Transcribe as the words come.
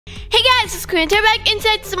Hey guys, it's Queen. We're back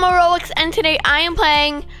inside some more Roblox, and today I am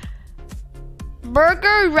playing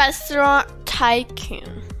Burger Restaurant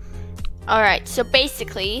Tycoon. Alright, so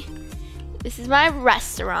basically, this is my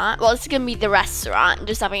restaurant. Well, this is going to be the restaurant,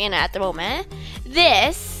 just having it at the moment.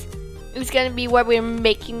 This is going to be where we're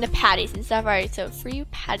making the patties and stuff. Alright, so free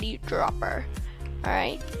patty dropper.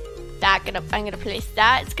 Alright, I'm going to place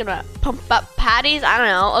that. It's going to pump up patties. I don't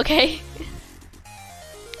know, okay.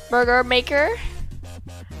 Burger maker.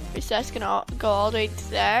 So that's gonna go all the way to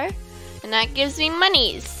there, and that gives me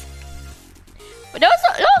monies. But those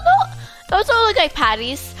don't look like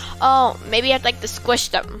patties. Oh, maybe I have to squish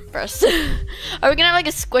them first. Are we gonna have like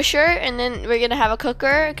a squisher, and then we're gonna have a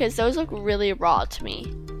cooker? Because those look really raw to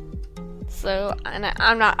me. So, and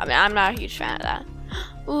I'm not a huge fan of that.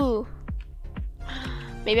 Ooh,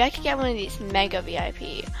 maybe I could get one of these mega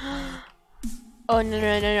VIP. Oh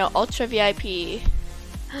no, ultra VIP.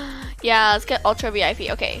 Yeah, let's get Ultra VIP.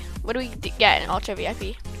 Okay, what do we get in Ultra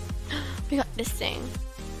VIP? We got this thing.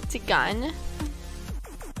 It's a gun.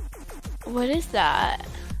 What is that?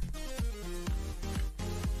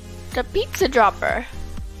 The pizza dropper.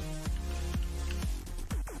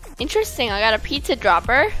 Interesting, I got a pizza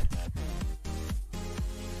dropper.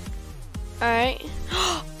 Alright.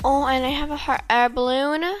 Oh, and I have a hot air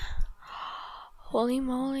balloon. Holy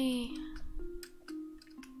moly.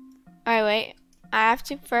 Alright, wait. I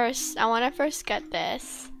want to first get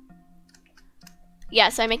this.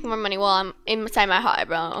 Yes, I make more money while I'm inside my hot air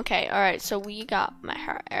balloon. Okay, alright, so we got my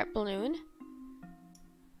hot air balloon.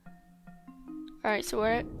 Alright, so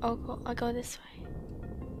where? Oh, I'll go this way.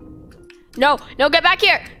 No, get back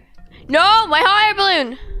here! No, my hot air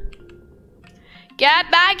balloon!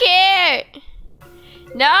 Get back here!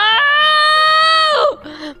 No!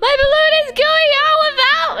 My balloon is going out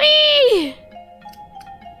without me!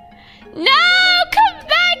 No, come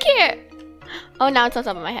back here! Oh, now it's on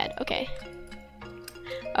top of my head. Okay.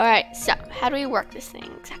 Alright, so how do we work this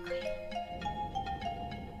thing exactly?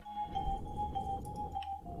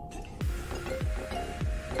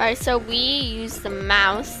 Alright, so we use the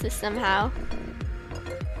mouse to somehow.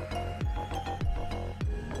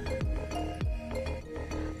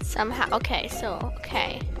 Okay,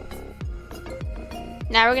 okay.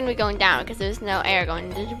 Now we're gonna be going down because there's no air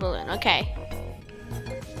going into the balloon. Okay.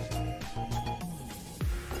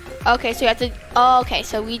 Okay, so you have to, oh, okay,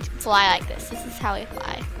 so we fly like this. This is how we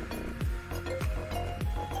fly.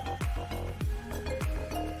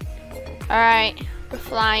 Alright, we're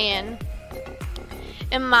flying.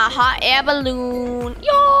 In my hot air balloon.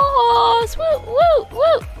 Yes! Woo, woo,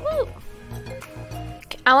 woo, woo.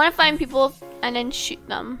 Okay, I want to find people and then shoot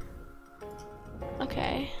them.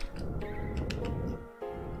 Okay.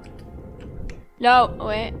 No,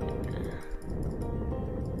 wait.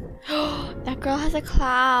 That girl has a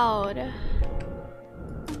cloud.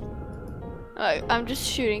 I'm just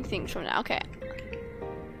shooting things from now. Okay.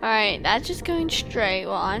 Alright, that's just going straight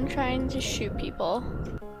while I'm trying to shoot people.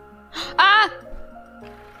 Ah!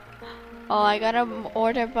 Oh, I got a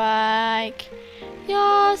order bike.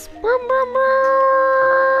 Yes!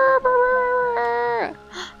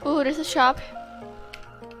 Ooh, there's a shop.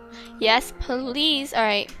 Yes, please.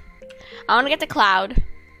 Alright. I want to get the cloud.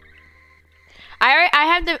 I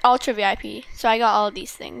have the Ultra VIP, so I got all of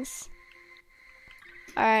these things.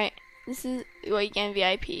 Alright, this is Weekend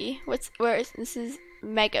VIP. This is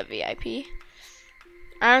Mega VIP.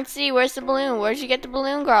 I don't see, where's the balloon? Where'd you get the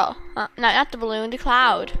balloon, girl? Not the balloon, the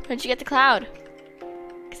cloud. Where'd you get the cloud?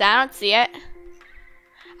 Because I don't see it.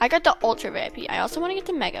 I got the Ultra VIP. I also want to get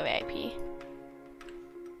the Mega VIP.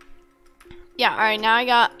 Yeah, alright, now I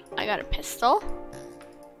got a pistol.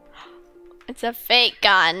 It's a fake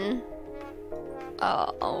gun.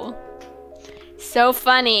 Oh, so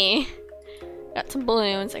funny. Got some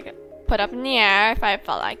balloons I could put up in the air if I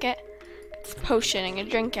felt like it. It's a potion, I'm gonna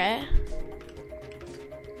drink it.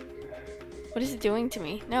 What is it doing to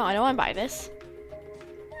me? No, I don't want to buy this.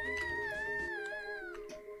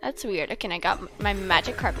 That's weird. Okay, I got my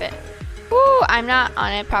magic carpet. Woo, I'm not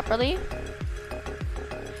on it properly.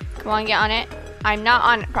 Come on, get on it. I'm not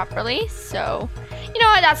on it properly, so you know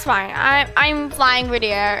what, that's fine. I'm flying through the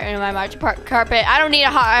air in my magic carpet. I don't need a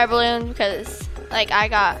hot air balloon because I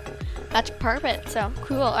got magic carpet, so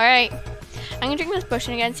cool. Alright. I'm gonna drink this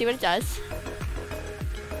potion again, see what it does.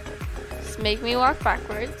 Just make me walk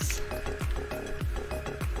backwards.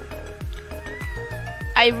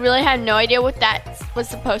 I really had no idea what that was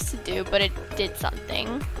supposed to do, but it did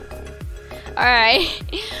something. Alright.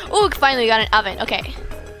 Ooh, finally we got an oven. Okay.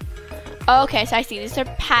 Okay, so I see. These are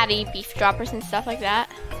patty beef droppers and stuff like that.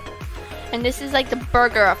 And this is like the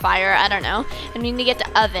burger fire. I don't know. And we need to get the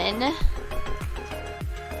oven.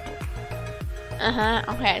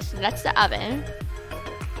 Okay, so that's the oven.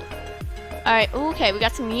 Alright, okay, we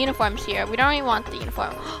got some uniforms here. We don't really want the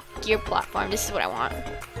uniform. Gear platform, this is what I want.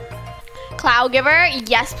 Cloud giver,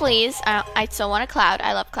 yes please. I still want a cloud.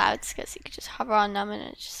 I love clouds because you can just hover on them and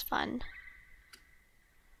it's just fun.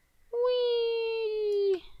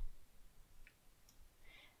 Whee!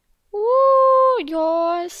 Woo,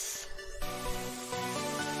 yours.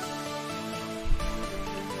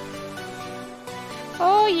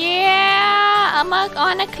 Oh yeah, I'm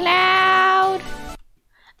on a cloud.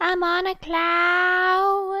 I'm on a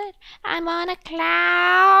cloud. I'm on a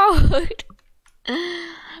cloud.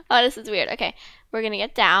 Oh, this is weird. Okay, we're gonna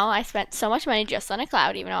get down. I spent so much money just on a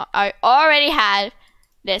cloud, even though I already had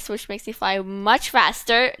this, which makes me fly much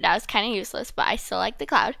faster. That was kind of useless, but I still like the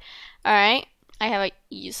cloud. Alright, I have a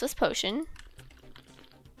useless potion.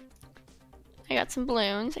 I got some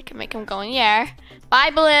balloons. I can make them go in the air. Bye,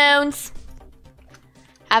 balloons!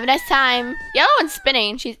 Have a nice time. Yellow one's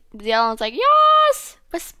spinning. The yellow one's like, yes!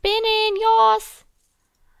 We're spinning, yes!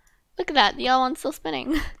 Look at that. The yellow one's still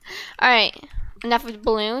spinning. Alright, enough with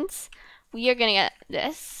balloons. We are gonna get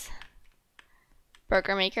this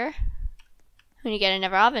burger maker. When you get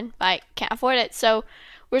another oven, but I can't afford it. So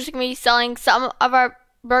we're just gonna be selling some of our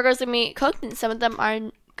burgers gonna be cooked and some of them are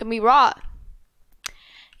gonna be raw.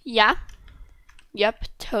 Yeah. Yep,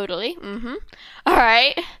 totally.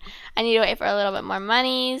 Alright. I need to wait for a little bit more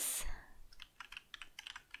monies.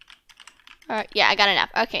 Alright, yeah, I got enough.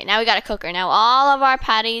 Okay, now we got a cooker. Now all of our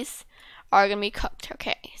patties are gonna be cooked.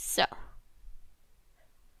 Okay, so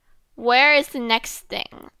where is the next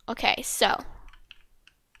thing? Okay, so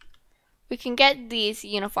we can get these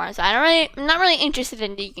uniforms. I'm not really interested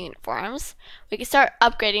in the uniforms. We can start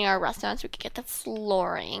upgrading our restaurants. We can get the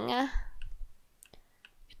flooring, get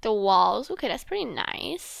the walls. Okay, that's pretty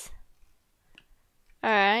nice.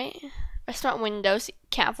 Alright. Restaurant windows,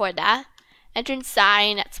 can't afford that. Entrance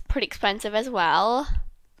sign, that's pretty expensive as well.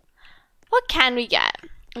 What can we get?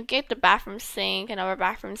 We'll get the bathroom sink, another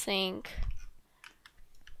bathroom sink.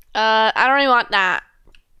 I don't really want that.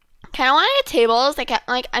 Kind of want to get tables.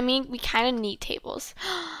 I mean, we kind of need tables.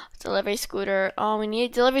 Delivery scooter. Oh, we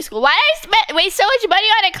need a delivery scooter. Why did I waste so much money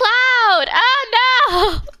on a cloud?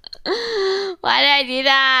 Oh no! Why did I do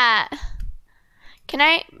that? Can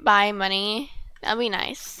I buy money? That'd be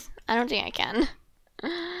nice. I don't think I can.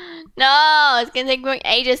 No, it's gonna take me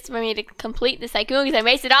ages for me to complete this tycoon because I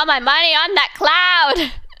wasted all my money on that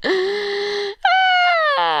cloud.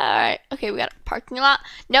 Alright, okay, we got a parking lot.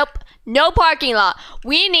 Nope, no parking lot.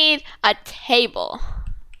 We need a table.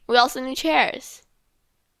 We also need chairs.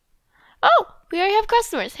 Oh, we already have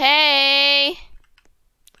customers. Hey,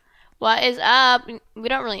 what is up? We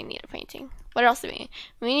don't really need a painting. What else do we need?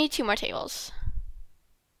 We need 2 more tables.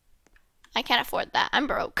 I can't afford that. I'm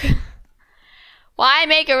broke. Why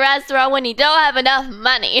make a restaurant when you don't have enough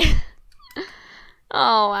money?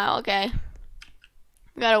 Oh, wow, okay.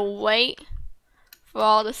 We gotta wait for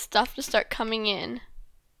all the stuff to start coming in.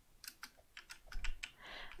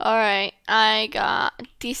 Alright, I got a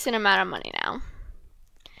decent amount of money now.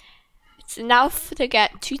 It's enough to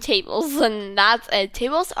get 2 tables, and that's it.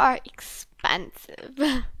 Tables are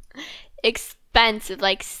expensive. Expensive,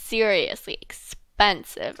 like seriously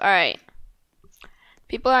expensive. Alright.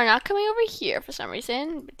 People are not coming over here for some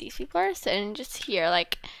reason, but these people are sitting just here,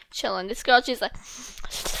 like, chilling. This girl, she's like,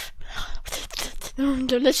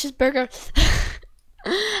 delicious burger.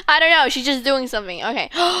 I don't know, she's just doing something. Okay.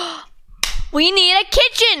 We need a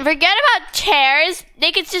kitchen. Forget about chairs.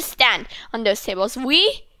 They could just stand on those tables.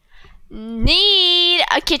 We need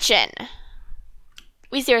a kitchen.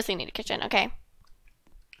 We seriously need a kitchen, okay?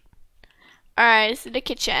 Alright, this is the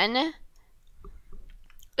kitchen.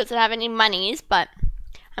 Doesn't have any monies, but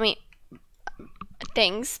I mean,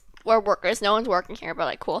 things. We're workers. No one's working here, but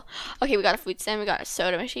like, cool. Okay, we got a food stand. We got a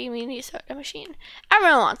soda machine. We need a soda machine.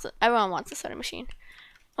 Everyone wants it. Everyone wants a soda machine.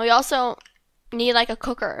 We also need like a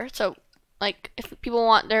cooker. So, like, if people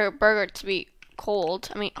want their burger to be cold,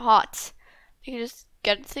 I mean hot, they can just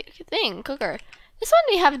get a thing cooker. This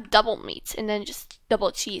one we have double meat and then just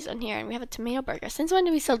double cheese on here, and we have a tomato burger. Since when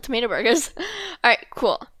do we sell tomato burgers? All right,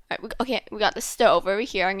 cool. All right, okay, we got the stove over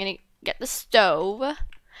here. I'm gonna get the stove.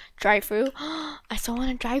 Drive-through. I still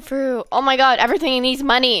want to drive-through. Oh my god, everything needs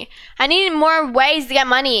money. I need more ways to get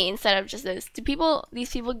money instead of just this. Do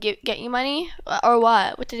these people get you money? Or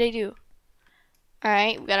what? What do they do?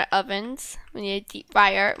 Alright, we got our ovens. We need a deep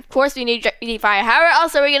fryer. Of course we need a deep fryer. How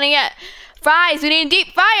else are we going to get fries? We need a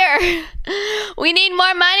deep fryer. We need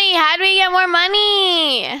more money. How do we get more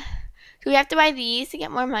money? Do we have to buy these to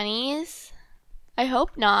get more monies? I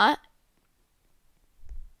hope not.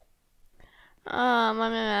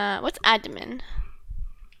 What's admin?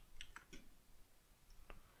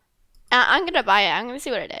 I'm gonna buy it. I'm gonna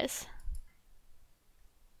see what it is.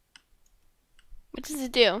 What does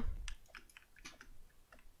it do?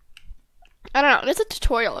 I don't know. There's a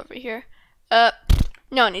tutorial over here. No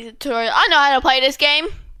one needs a tutorial. I know how to play this game.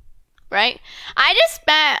 Right? I just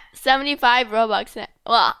spent 75 Robux.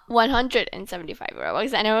 Well, 175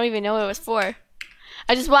 Robux. I don't even know what it was for.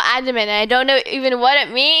 I just want admin and I don't know even what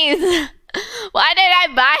it means. Why did I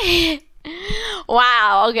buy it?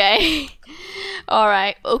 Wow, okay.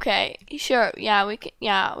 Alright, okay. Sure, yeah, we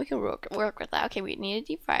can work with that. Okay, we need a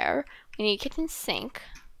deep fryer. We need a kitchen sink.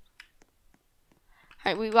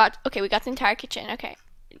 Alright, we got the entire kitchen. Okay.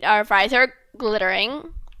 Our fries are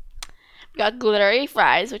glittering. We got glittery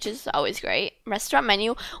fries, which is always great. Restaurant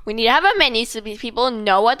menu. We need to have a menu so people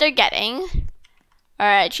know what they're getting.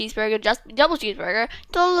 Alright, cheeseburger, just double cheeseburger,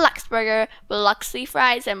 deluxe burger, Biloxi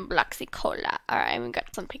fries, and Biloxi cola. Alright, we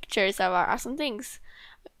got some pictures of our awesome things.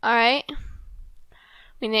 Alright.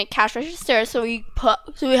 We need a cash register so we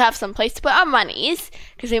have some place to put our monies,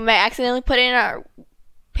 because we might accidentally put in our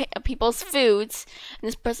people's foods, and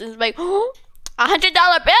this person's like, oh, $100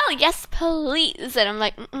 bill, yes please, and I'm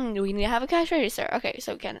like, we need to have a cash register. Okay,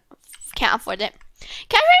 so we can't afford it.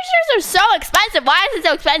 Cash registers are so expensive. Why is it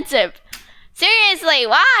so expensive? Seriously,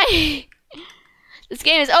 why? This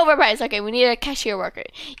game is overpriced. Okay, we need a cashier worker.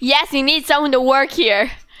 Yes, we need someone to work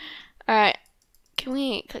here. Alright, can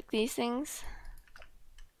we click these things?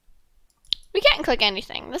 We can't click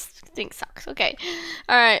anything. This thing sucks. Okay,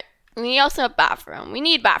 alright, we need also a bathroom. We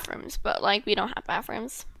need bathrooms, but like we don't have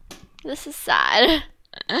bathrooms. This is sad.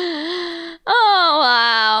 Oh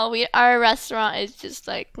wow, our restaurant is just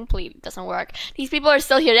like completely doesn't work. These people are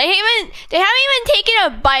still here. They haven't even taken a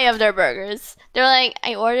bite of their burgers. They're like,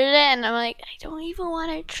 I ordered it, and I'm like, I don't even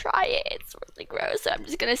want to try it. It's really gross. So I'm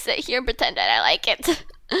just gonna sit here and pretend that I like it.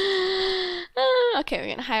 Okay, we're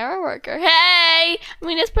gonna hire a worker. Hey, I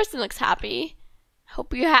mean, this person looks happy.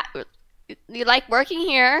 Hope you like working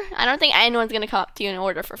here. I don't think anyone's gonna come up to you and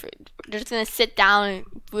order for food. They're just gonna sit down and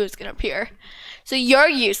food's gonna appear. So you're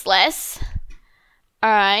useless.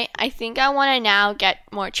 Alright, I think I want to now get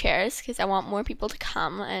more chairs because I want more people to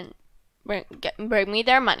come and bring me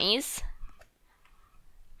their monies.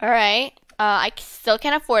 Alright, I still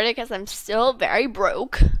can't afford it because I'm still very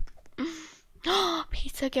broke.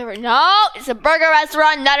 Pizza giver. No, it's a burger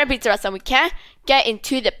restaurant, not a pizza restaurant. We can't get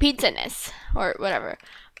into the pizza-ness or whatever.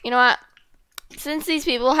 You know what? Since these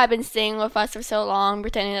people have been staying with us for so long,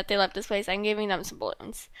 pretending that they left this place, I'm giving them some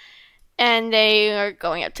balloons. And they are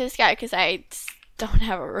going up to the sky because I don't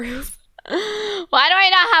have a roof. Why do I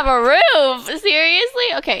not have a roof?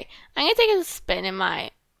 Seriously? Okay, I'm going to take a spin in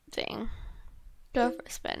my thing. Go for a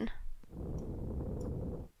spin.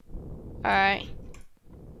 Alright.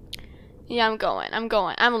 Yeah, I'm going. I'm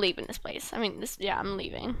leaving this place. I mean, I'm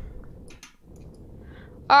leaving.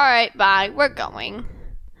 Alright, bye. We're going.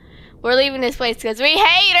 We're leaving this place because we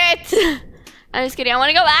hate it! I'm just kidding. I want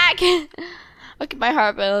to go back. Okay, my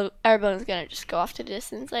air balloon's gonna just go off to the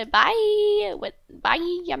distance. Like, bye. Bye.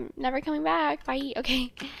 I'm never coming back. Bye.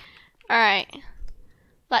 Okay. Alright.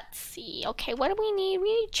 Let's see. Okay, what do we need?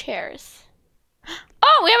 We need chairs.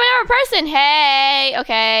 Oh, we have another person. Hey.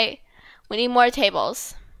 Okay. We need more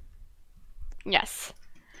tables. Yes.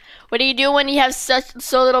 What do you do when you have so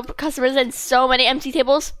little customers and so many empty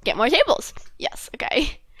tables? Get more tables. Yes.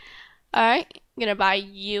 Okay. Alright, I'm gonna buy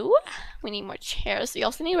you. We need more chairs. We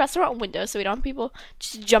also need restaurant windows so we don't have people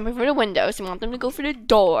just jumping for the windows. We want them to go for the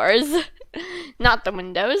doors, not the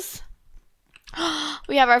windows.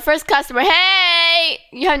 We have our first customer. Hey,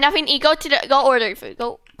 you have nothing to eat. Go order your food.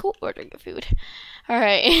 Go order your food.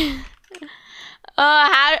 Alright.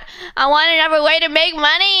 I want another way to make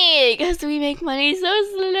money because we make money so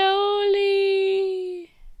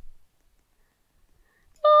slowly.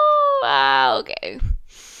 Oh, wow. Okay.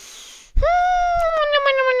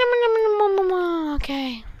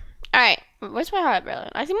 Okay. Alright. Where's my hot air balloon?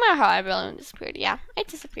 I think my hot air balloon disappeared. Yeah, it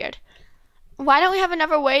disappeared. Why don't we have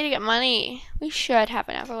another way to get money? We should have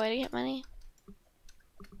another way to get money.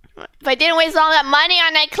 If I didn't waste all that money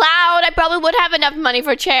on that cloud, I probably would have enough money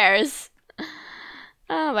for chairs.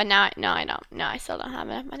 But now, I don't. No, I still don't have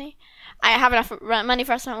enough money. I have enough money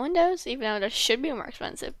for restaurant windows, even though they should be more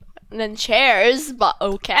expensive than chairs, but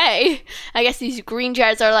okay. I guess these green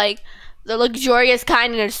chairs are like the luxurious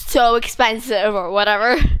kind and they're so expensive or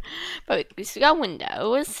whatever. But we still got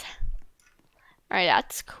windows. Alright,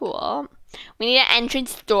 that's cool. We need an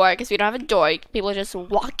entrance door because we don't have a door. People just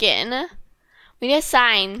walk in. We need a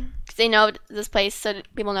sign because they know this place, so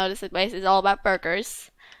that people know this place is all about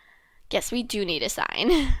burgers. Yes, we do need a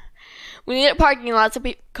sign. We need a parking lot so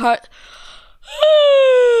people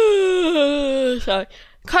Sorry.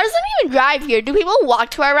 Cars don't even drive here. Do people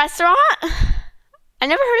walk to our restaurant? I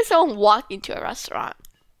never heard of someone walking to a restaurant.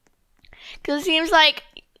 Because it seems like,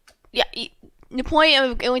 yeah, the point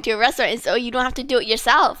of going to a restaurant is so you don't have to do it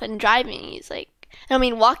yourself. And driving is like, I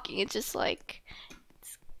mean walking, it's just like,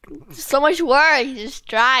 it's so much work. You just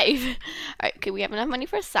drive. Alright, okay, we have enough money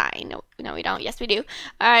for a sign. No, we don't. Yes, we do.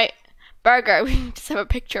 Alright, burger. We just have a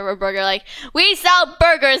picture of a burger like, we sell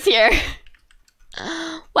burgers here.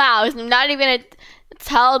 Wow, I'm not even going to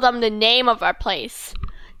tell them the name of our place.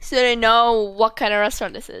 So they know what kind of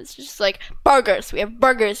restaurant this is. Just like, burgers. We have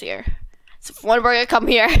burgers here. So if one burger, come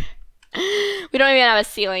here. We don't even have a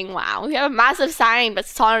ceiling. Wow. We have a massive sign, but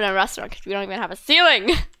it's taller than a restaurant because we don't even have a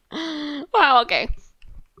ceiling. Wow, okay.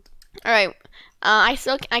 Alright. I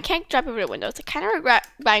can't jump over the windows. I kind of regret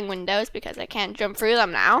buying windows because I can't jump through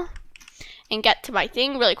them now. And get to my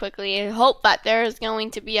thing really quickly and hope that there's going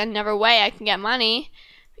to be another way I can get money.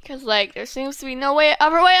 Because, like, there seems to be no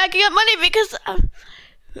other way I can get money because...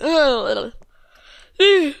 these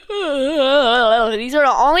are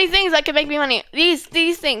the only things that can make me money. These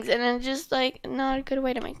things, and then just like not a good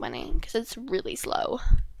way to make money because it's really slow.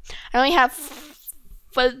 I only have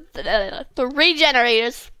 3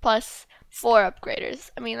 generators plus 4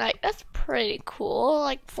 upgraders. I mean, like, that's pretty cool.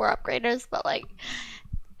 Like 4 upgraders, but like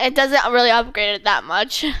it doesn't really upgrade it that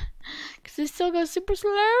much because it still goes super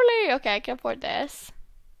slowly. Okay, I can afford this.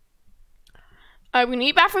 We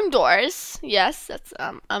need bathroom doors. Yes, that's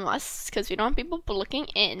a must because we don't want people looking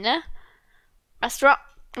in. Restaurant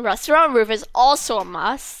roof is also a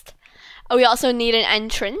must. We also need an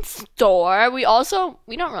entrance door. We don't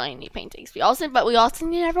really need paintings. We also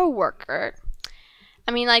need to have a worker.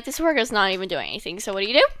 I mean, like, this worker's not even doing anything. So what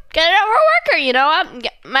do? Get another worker. You know what?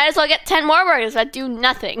 Might as well get 10 more workers that do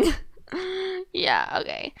nothing. Yeah.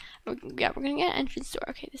 Okay. Yeah, we're gonna get an entrance door.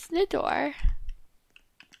 Okay, this is the door.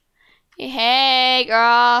 Hey,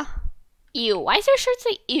 girl. Ew. Why does your shirt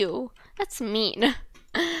say ew? That's mean.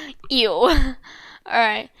 Ew.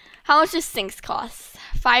 Alright. How much does sinks cost?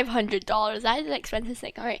 $500. That is an expensive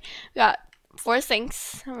sink. Alright. We got 4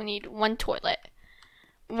 sinks. And we need 1 toilet.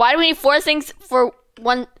 Why do we need 4 sinks for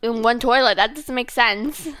one toilet? That doesn't make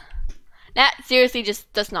sense. That seriously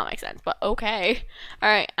just does not make sense. But okay.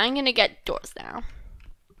 Alright. I'm gonna get doors now.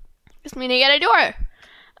 Just need to get a door.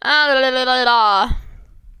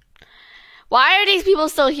 Why are these people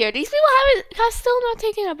still here? These people have still not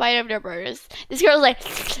taken a bite of their burgers. This girl's like,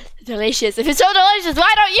 delicious. If it's so delicious,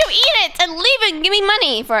 why don't you eat it and leave and give me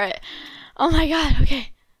money for it? Oh my god,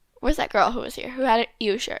 okay. Where's that girl who was here? Who had a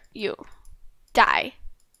you shirt? You. Die.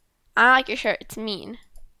 I don't like your shirt. It's mean.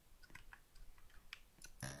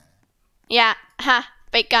 Yeah. Ha.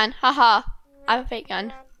 Fake gun. Haha. I have a fake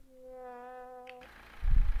gun.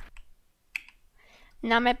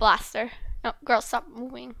 Not my blaster. No, girl, stop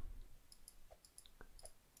moving.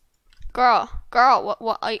 Girl,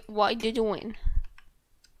 what are you doing?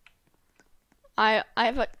 I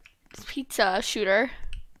have a pizza shooter.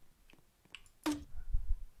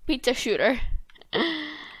 Pizza shooter. Do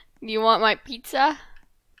you want my pizza?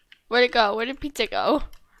 Where'd it go? Where did pizza go?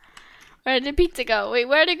 Where did pizza go? Wait,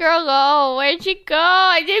 where'd the girl go? Where'd she go?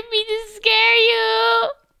 I didn't mean to scare you.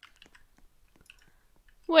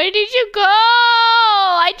 Where did you go?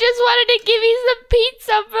 I just wanted to give you some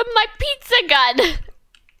pizza from my pizza gun.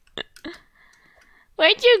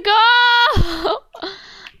 Where'd you go?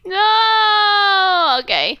 No.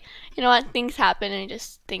 Okay. You know what? Things happen and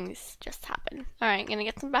things just happen. Alright, gonna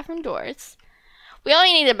get some bathroom doors. We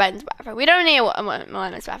only need a men's bathroom. We don't need a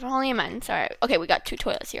women's bathroom, only a men's. Alright. Okay, we got 2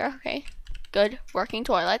 toilets here. Okay. Good. Working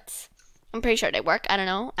toilets. I'm pretty sure they work. I don't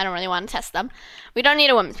know. I don't really want to test them. We don't need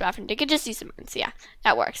a women's bathroom. They could just use some men's. Yeah,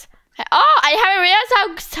 that works. Oh, I haven't realized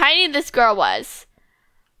how tiny this girl was.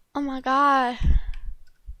 Oh my god.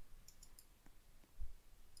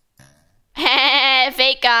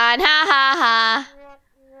 Fake gun. Ha ha ha.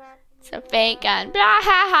 It's a fake gun. Blah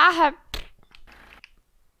ha ha ha.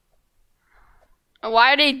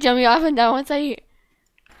 Why are they jumping off and down once I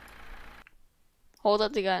hold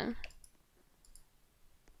up the gun?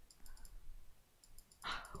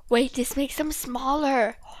 Wait, this makes them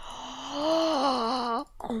smaller. Oh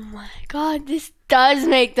my god, this does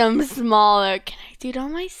make them smaller. Can I do it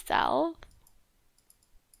on myself?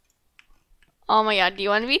 Oh my god, do you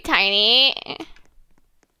want to be tiny?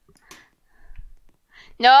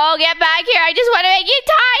 No, get back here. I just want to make you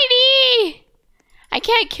tiny. I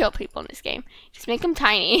can't kill people in this game. Just make them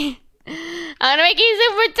tiny. I want to make you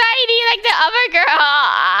super tiny like the other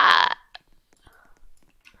girl.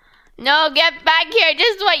 No, get back here. I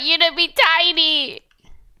just want you to be tiny.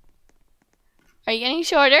 Are you getting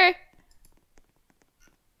shorter?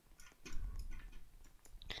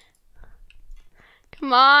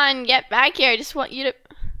 Come on, get back here. I just want you to...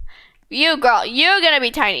 You, girl, you're gonna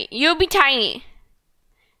be tiny. You be tiny.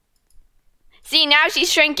 See, now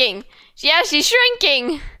she's shrinking. Yeah, she's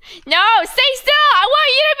shrinking. No, stay still. I want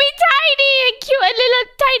you to be tiny. A cute little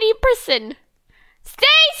tiny person.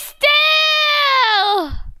 Stay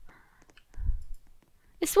still.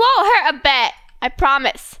 This won't hurt a bit. I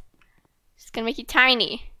promise. It's gonna make you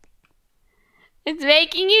tiny. It's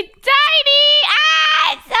making you tiny.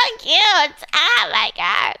 Ah, it's so cute. Oh my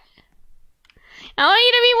god. I want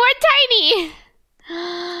you to be more tiny.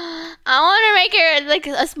 I want to make her like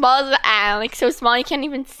as small as like so small you can't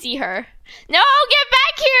even see her. No, get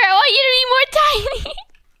back here! I want you to be more tiny.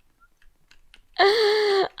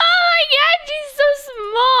 Oh my god, she's so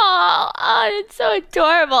small. Oh, it's so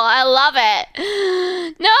adorable. I love it.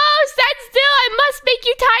 No, stand still. I must make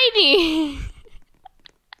you tiny.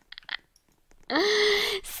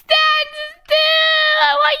 Stand still.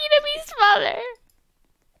 I want you to be smaller.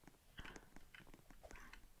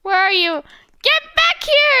 Where are you? Get back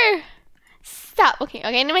here! Stop. Okay,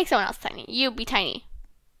 I'm gonna make someone else tiny. You be tiny.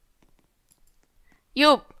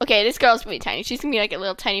 You. Okay, this girl's gonna be tiny. She's gonna be like a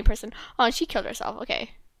little tiny person. Oh, and she killed herself.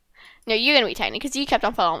 Okay. No, you're gonna be tiny because you kept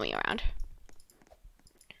on following me around.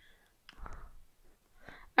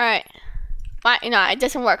 Alright. Why? No, it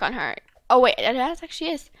doesn't work on her. Oh, wait. That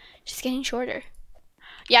actually is. She's getting shorter.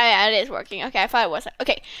 Yeah, it is working. Okay, I thought it wasn't.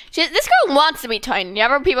 Okay, this girl wants to be tiny.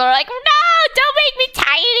 Never people are like, no, don't make me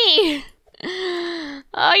tiny.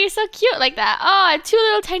 Oh, you're so cute like that. Oh, I have 2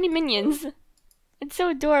 little tiny minions. It's so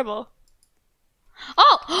adorable.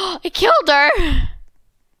 Oh, it killed her.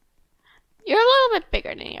 You're a little bit bigger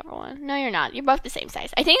than the other one. No, you're not. You're both the same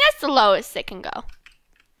size. I think that's the lowest it can go. All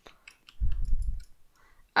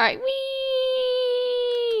right,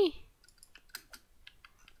 wee.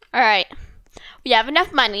 All right. We have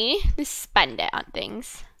enough money to spend it on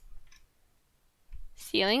things.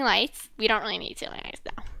 Ceiling lights. We don't really need ceiling lights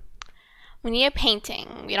though. We need a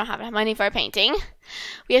painting. We don't have enough money for a painting.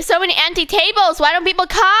 We have so many empty tables. Why don't people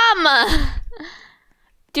come?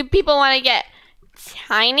 Do people want to get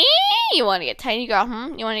tiny? You want to get tiny, girl?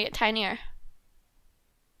 You want to get tinier?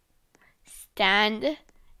 Stand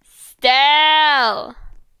still.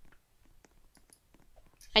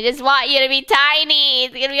 I just want you to be tiny.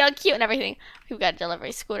 It's gonna be all cute and everything. We've got a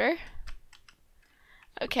delivery scooter.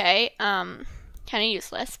 Okay, kind of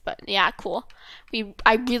useless, but yeah, cool.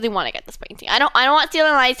 I really want to get this painting. I don't want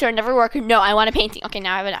ceiling lights or never work. No, I want a painting. Okay,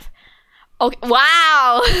 now I have enough. Okay,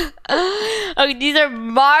 wow. Okay, these are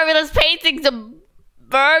marvelous paintings of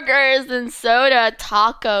burgers and soda,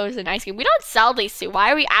 tacos and ice cream. We don't sell these two.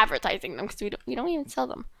 Why are we advertising them? Because we don't even sell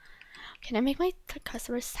them. Can I make my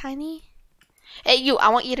customers tiny? Hey, you, I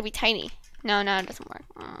want you to be tiny. No, it doesn't work.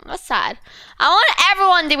 That's sad. I want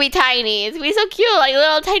everyone to be tiny. It's gonna be so cute, like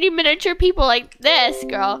little tiny miniature people like this,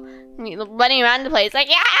 girl. Running around the place like,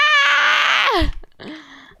 yeah!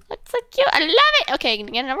 That's so cute. I love it. Okay,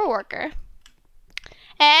 gonna get another worker.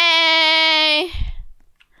 Hey!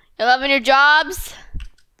 You're loving your jobs?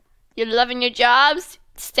 You're loving your jobs?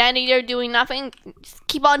 Standing there doing nothing? Just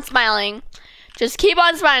keep on smiling. Just keep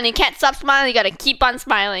on smiling. You can't stop smiling. You gotta keep on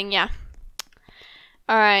smiling. Yeah.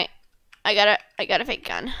 Alright. I got a fake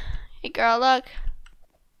gun. Hey girl, look.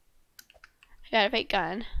 I got a fake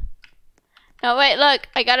gun. No, wait, look.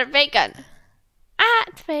 I got a fake gun. Ah,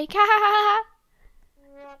 it's fake. Ha ha ha ha.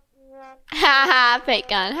 Ha ha, fake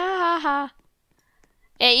gun. Ha ha ha.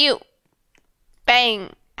 Hey, you.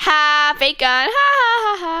 Bang. Ha, fake gun. Ha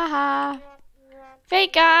ha ha ha.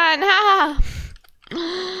 Fake gun. Ha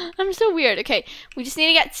ha. I'm so weird. Okay, we just need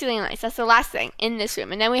to get ceiling lights. That's the last thing in this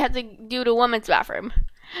room. And then we have to do the woman's bathroom.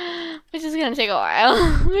 Which is gonna take a while.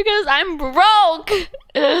 Because I'm broke.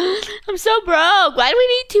 I'm so broke. Why do we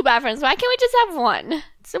need 2 bathrooms? Why can't we just have one?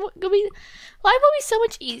 Life will be so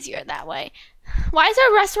much easier that way. Why is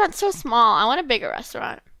our restaurant so small? I want a bigger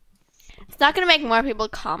restaurant. It's not gonna make more people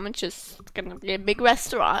come. It's just gonna be a big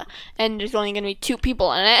restaurant. And there's only gonna be 2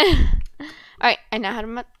 people in it. Alright, I now have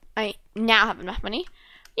enough money.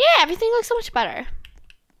 Yeah, everything looks so much better.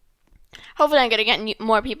 Hopefully I'm gonna get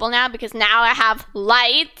more people now because now I have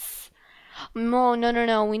lights.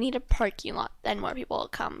 No. We need a parking lot. Then more people will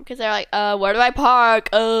come because they're like, where do I park?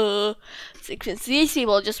 Since these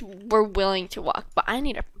people just were willing to walk, but I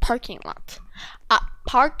need a parking lot. A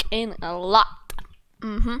parking lot.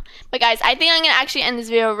 But guys, I think I'm gonna actually end this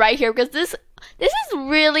video right here because this is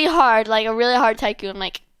really hard. Like a really hard tycoon.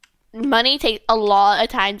 Like money takes a lot of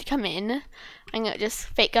time to come in. I'm gonna just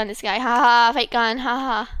fake gun this guy. Haha, fake gun.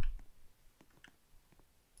 Haha.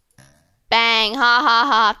 Bang, ha ha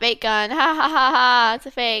ha, fake gun, ha ha ha ha, it's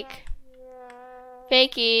a fake.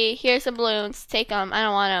 Fakey, here's some balloons, take them, I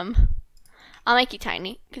don't want them. I'll make you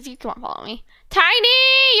tiny, because you can't follow me.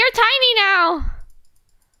 Tiny! You're tiny now!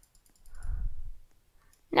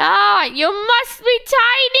 No, you must be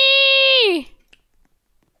tiny!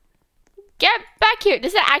 Get back here.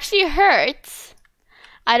 Does it actually hurt?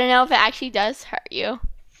 I don't know if it actually does hurt you.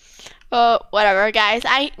 But whatever, guys.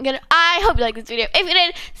 I hope you liked this video. If you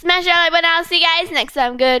did, smash that like button. I'll see you guys next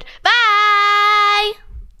time. Goodbye!